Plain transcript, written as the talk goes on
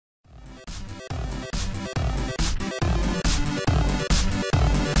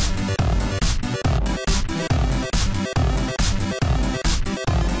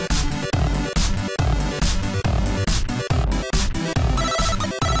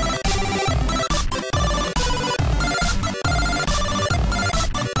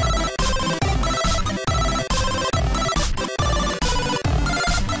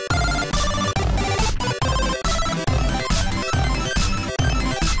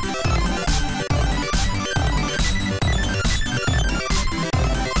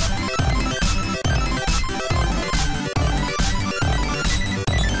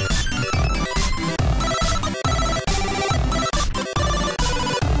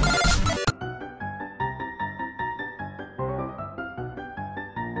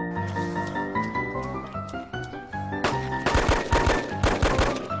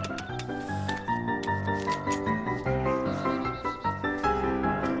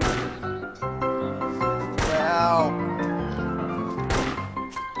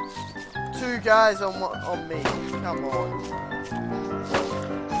guys on me. Come on.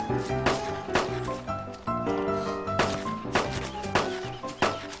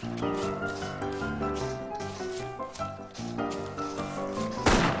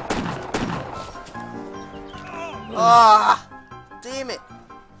 Ah! Damn it!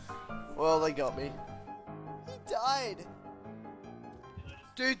 Well, they got me. He died!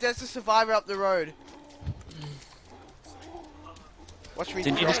 Dude, there's a survivor up the road. Watch me.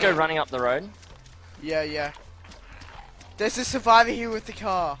 Did you just go running up the road? Yeah, yeah. There's a survivor here with the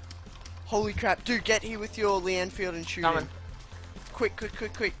car. Holy crap. Dude, get here with your Lee Enfield and shoot him. Quick, quick,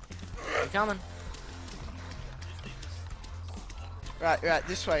 quick, quick. I'm coming. Right, right,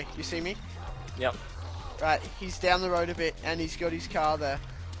 this way. You see me? Yep. Right, he's down the road a bit, and he's got his car there.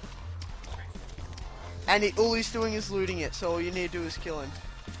 And all he's doing is looting it, so all you need to do is kill him.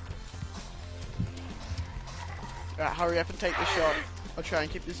 Right, hurry up and take the shot. I'll try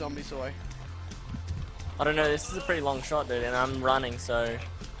and keep the zombies away. I don't know, this is a pretty long shot, dude, and I'm running, so...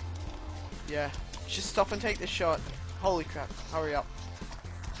 Yeah, just stop and take the shot. Holy crap, hurry up.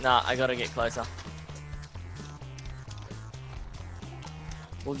 Nah, I gotta get closer.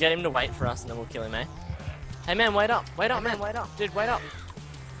 We'll get him to wait for us and then we'll kill him, eh? Hey man, wait up, man, wait up. Dude, wait up.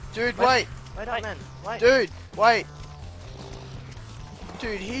 Dude, wait. Wait up, man, wait. Dude, wait.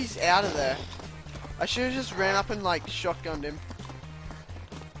 Dude, he's out of there. I should have just ran up and like shotgunned him.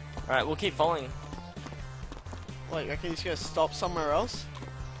 Alright, we'll keep following. Wait, I can he's gonna stop somewhere else?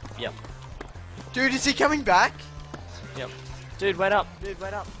 Yep. Dude, is he coming back? Yep. Dude, wait up. Dude,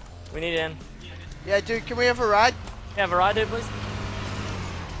 wait up. We need in. Yeah, dude, can we have a ride? Can I have a ride, dude, please?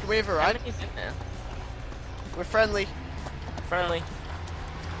 Can we have a ride? He's in there. We're friendly. Friendly.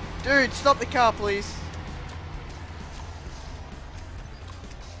 Dude, stop the car, please.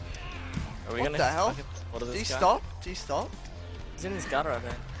 Are we What gonna the hell? What Did he this guy? stop? Did he stop? He's in this gutter, I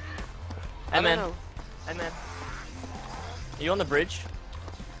think. I Hey don't man. know. Hey man. Are you on the bridge?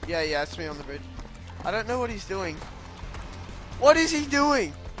 Yeah, yeah, it's me on the bridge. I don't know what he's doing. What is he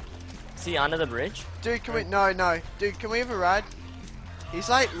doing? Is he under the bridge? Dude, can we... No, no. Dude, can we have a ride? He's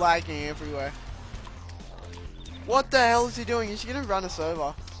like lagging everywhere. What the hell is he doing? He's gonna run us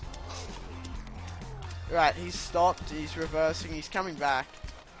over. Right, he's stopped. He's reversing. He's coming back.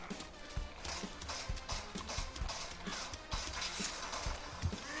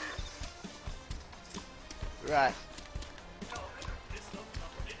 Right.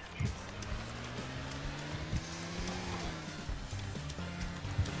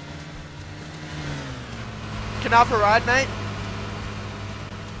 Can I have a ride, mate?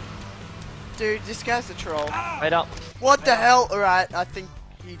 Dude, this guy's a troll. Wait up. What the hell? Alright, I think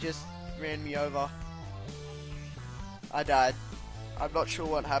he just ran me over. I died. I'm not sure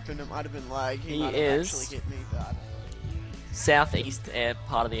what happened. It might have been lag. He might have actually hit me, but I don't know. Southeast air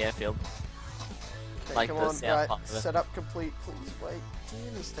part of the airfield. Okay, Like come the on, south right. part of it. Setup complete, please wait.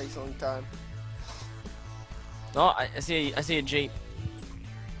 Damn, this takes a long time. Oh, I see a jeep.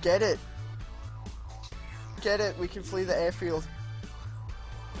 Get it. Get it. We can flee the airfield.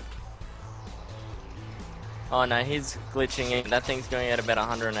 Oh no, he's glitching in. That thing's going at about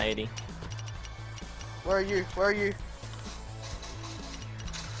 180. Where are you? Where are you?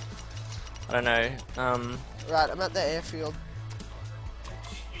 I don't know. Right, I'm at the airfield.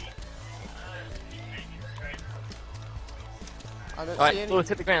 I don't see Alright, any. Lewis,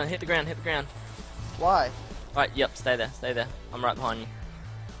 hit the ground, hit the ground, hit the ground. Why? Alright, yep, stay there, stay there. I'm right behind you.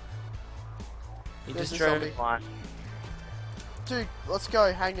 You There's just a drove zombie. it fine. Dude, let's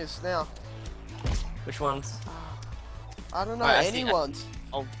go. Hangers now. Which ones? I don't know. Alright, I see- Anyone's.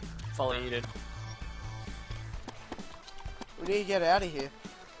 I'll follow you, dude. We need to get out of here.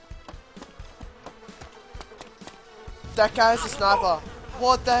 That guy's a sniper.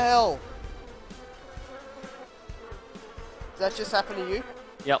 What the hell? Did that just happen to you?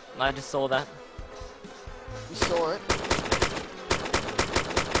 Yep, I just saw that. You saw it.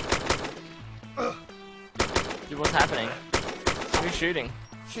 Dude, what's happening? Who's shooting?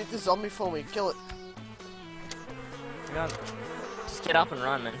 Shoot the zombie for me. Kill it. You can't- Just get up and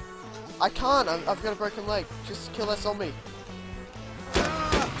run, man. I can't. I've got a broken leg. Just kill that zombie.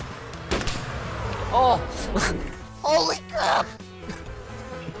 Oh! Holy crap!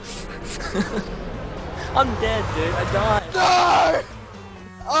 I'm dead, dude. I died.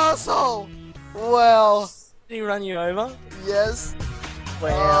 No! Asshole! Well, Did he run you over? yes.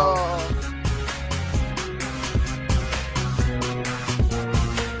 Wow.